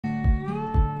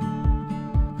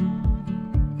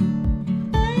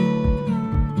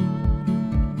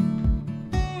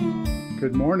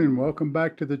Good morning. Welcome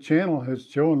back to the channel. It's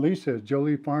Joe and Lisa at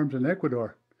Jolie Farms in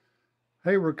Ecuador.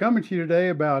 Hey, we're coming to you today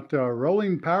about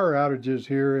rolling power outages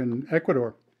here in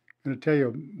Ecuador. I'm going to tell you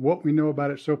what we know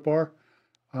about it so far.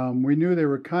 We knew they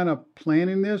were kind of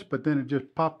planning this, but then it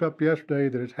just popped up yesterday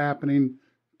that it's happening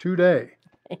today.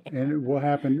 And it will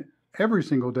happen every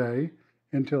single day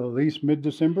until at least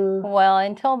mid-December. Well,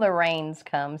 until the rains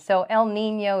come. So El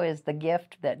Nino is the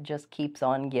gift that just keeps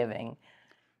on giving.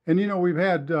 And you know, we've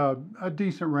had a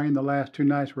decent rain the last 2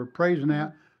 nights. We're praising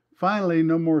that. Finally,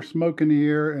 no more smoke in the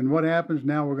air. And what happens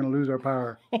now? We're going to lose our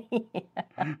power.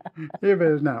 If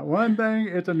it's not one thing,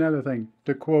 it's another thing,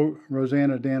 to quote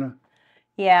Rosanna Dana.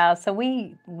 Yeah, so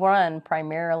we run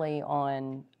primarily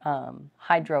on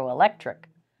hydroelectric.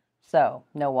 So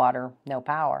no water, no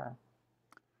power.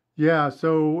 Yeah,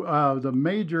 so the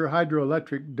major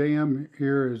hydroelectric dam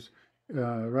here is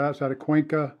right outside of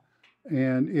Cuenca,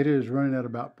 and it is running at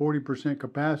about 40%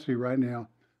 capacity right now.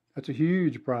 That's a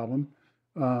huge problem.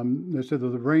 They said that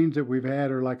the rains that we've had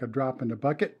are like a drop in the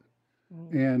bucket.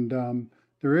 And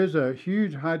there is a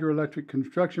huge hydroelectric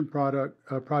construction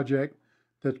project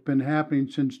that's been happening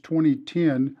since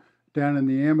 2010 down in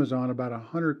the Amazon, about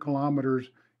 100 kilometers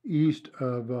east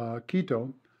of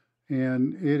Quito.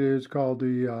 And it is called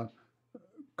the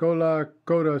Cola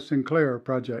Coda Sinclair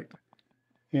project.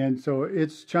 And so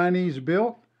it's Chinese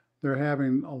built. They're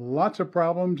having lots of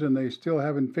problems and they still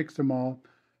haven't fixed them all.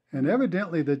 And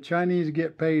evidently the Chinese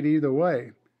get paid either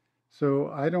way.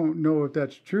 So I don't know if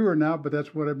that's true or not, but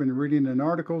that's what I've been reading in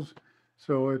articles.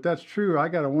 So if that's true, I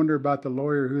got to wonder about the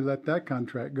lawyer who let that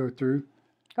contract go through.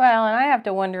 Well, and I have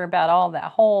to wonder about all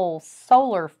that whole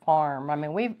solar farm. I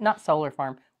mean, not solar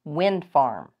farm, wind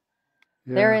farm.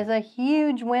 Yeah. There is a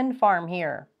huge wind farm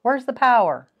here. Where's the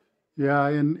power? Yeah,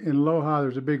 in Loja,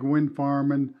 there's a big wind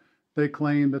farm, and they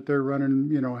claim that they're running,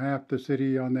 half the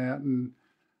city on that. And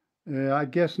I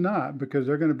guess not, because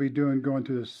they're going to be going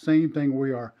through the same thing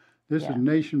we are. This is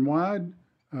nationwide.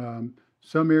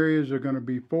 Some areas are going to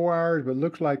be 4 hours, but it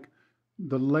looks like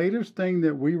the latest thing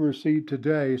that we received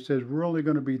today says we're only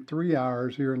going to be 3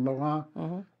 hours here in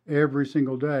Loja every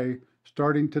single day,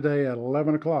 starting today at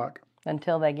 11 o'clock.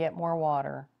 Until they get more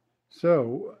water.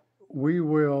 So we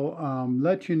will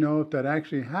let you know if that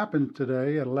actually happens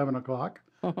today at 11 o'clock.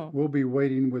 We'll be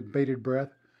waiting with bated breath.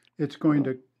 It's going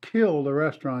to kill the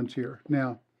restaurants here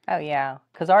now. Oh, yeah,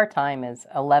 because our time is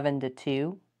 11 to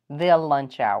 2, the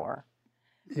lunch hour.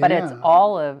 Yeah. But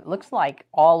it's looks like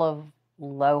all of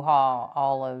Loja,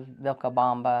 all of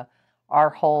Vilcabamba,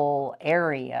 our whole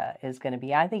area is going to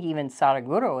be, I think even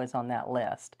Saraguro is on that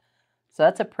list. So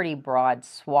that's a pretty broad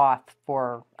swath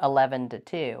for 11 to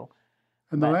 2.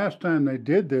 And the last time they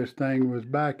did this thing was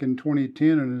back in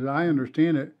 2010, and as I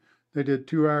understand it, they did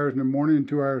 2 hours in the morning and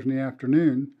 2 hours in the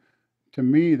afternoon. To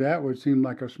me, that would seem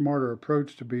like a smarter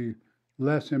approach to be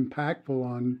less impactful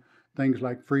on things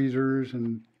like freezers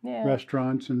and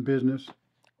restaurants and business.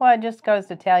 Well, it just goes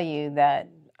to tell you that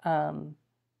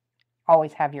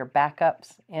always have your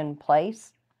backups in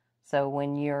place. So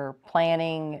when you're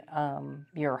planning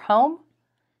your home,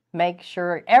 make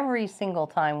sure every single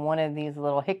time one of these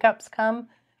little hiccups come,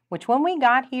 which when we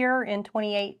got here in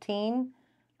 2018,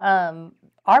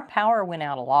 our power went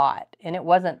out a lot. And it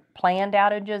wasn't planned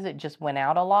outages, it just went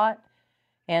out a lot.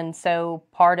 And so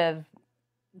part of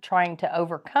trying to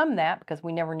overcome that, because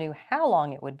we never knew how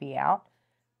long it would be out,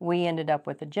 we ended up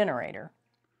with a generator.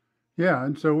 Yeah,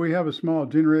 and so we have a small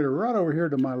generator right over here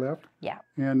to my left. Yeah.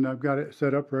 And I've got it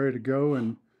set up ready to go,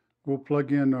 and we'll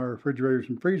plug in our refrigerators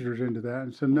and freezers into that.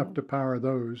 It's enough to power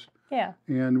those. Yeah.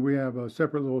 And we have a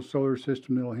separate little solar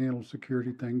system that'll handle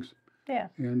security things. Yeah.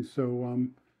 And so,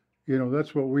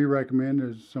 that's what we recommend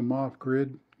is some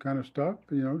off-grid kind of stuff,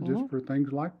 just for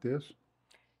things like this.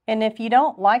 And if you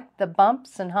don't like the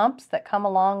bumps and humps that come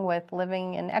along with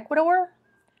living in Ecuador,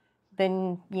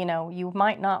 then, you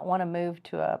might not want to move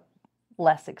to a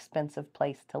less expensive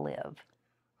place to live.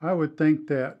 I would think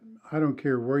that I don't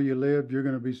care where you live, you're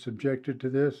going to be subjected to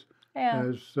this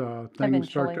as things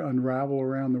start to unravel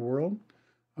around the world.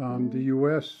 The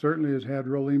U.S. certainly has had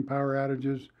rolling power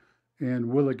outages and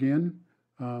will again.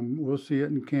 We'll see it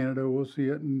in Canada. We'll see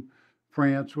it in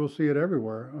France. We'll see it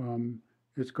everywhere.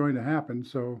 It's going to happen.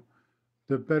 So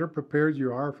the better prepared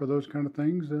you are for those kind of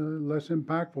things, the less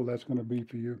impactful that's going to be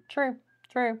for you.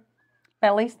 True.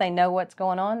 At least they know what's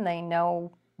going on. They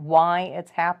know why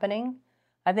it's happening.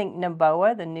 I think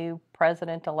Noboa, the new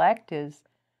president-elect, is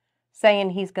saying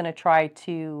he's going to try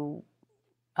to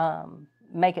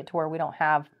make it to where we don't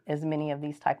have as many of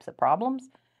these types of problems.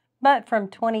 But from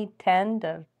 2010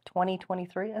 to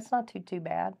 2023, that's not too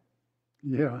bad.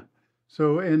 Yeah.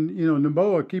 So, and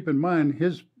Noboa, keep in mind,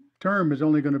 his term is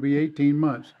only going to be 18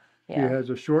 months. He Yeah, has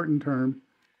a shortened term,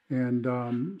 and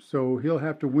so he'll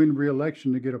have to win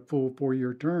re-election to get a full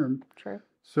 4-year term. true.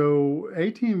 So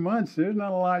 18 months, there's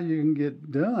not a lot you can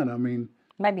get done. I mean,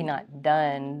 Maybe not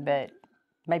done, but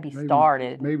maybe maybe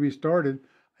started. maybe started.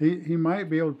 He might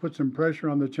be able to put some pressure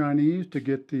on the Chinese to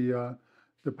get the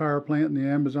power plant in the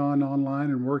Amazon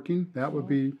online and working. That would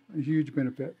be a huge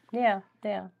benefit. Yeah,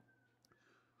 yeah.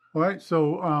 All right,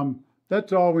 so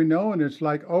that's all we know, and it's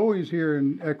like always here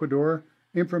in Ecuador,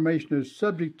 information is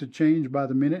subject to change by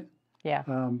the minute. Yeah.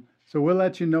 So we'll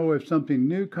let you know if something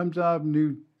new comes up,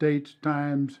 new dates,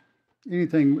 times,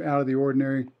 anything out of the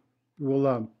ordinary.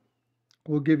 We'll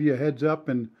give you a heads up,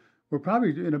 and we'll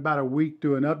probably in about a week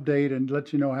do an update and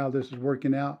let you know how this is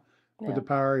working out with Yeah. the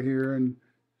power here, and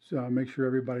so make sure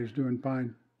everybody's doing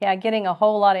fine. Yeah, getting a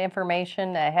whole lot of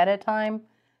information ahead of time.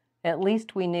 At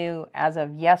least we knew as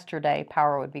of yesterday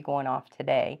power would be going off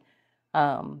today.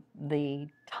 The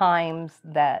times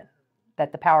that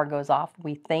the power goes off,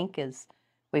 we think is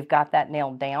we've got that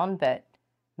nailed down, but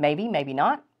maybe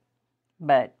not.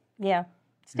 But yeah,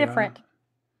 it's Yeah. different.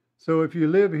 So if you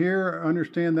live here,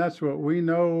 understand that's what we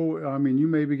know. I mean, you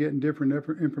may be getting different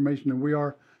information than we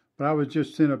are, but I was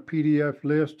just sent a PDF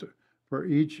list for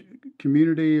each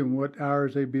community and what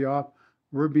hours they'd be off.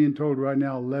 We're being told right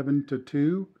now 11 to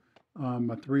 2,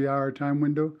 a 3-hour time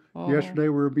window. Yesterday we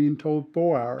were being told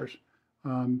 4 hours.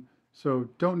 So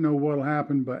don't know what'll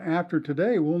happen, but after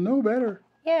today we'll know better.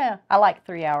 Yeah, I like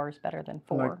 3 hours better than I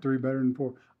 4. like 3 better than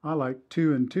 4. I like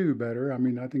 2 and 2 better. I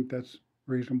mean, I think that's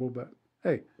reasonable, but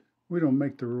hey, we don't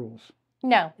make the rules.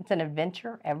 No, it's an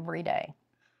adventure every day.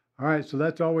 All right, so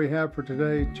that's all we have for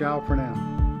today. Ciao for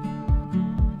now.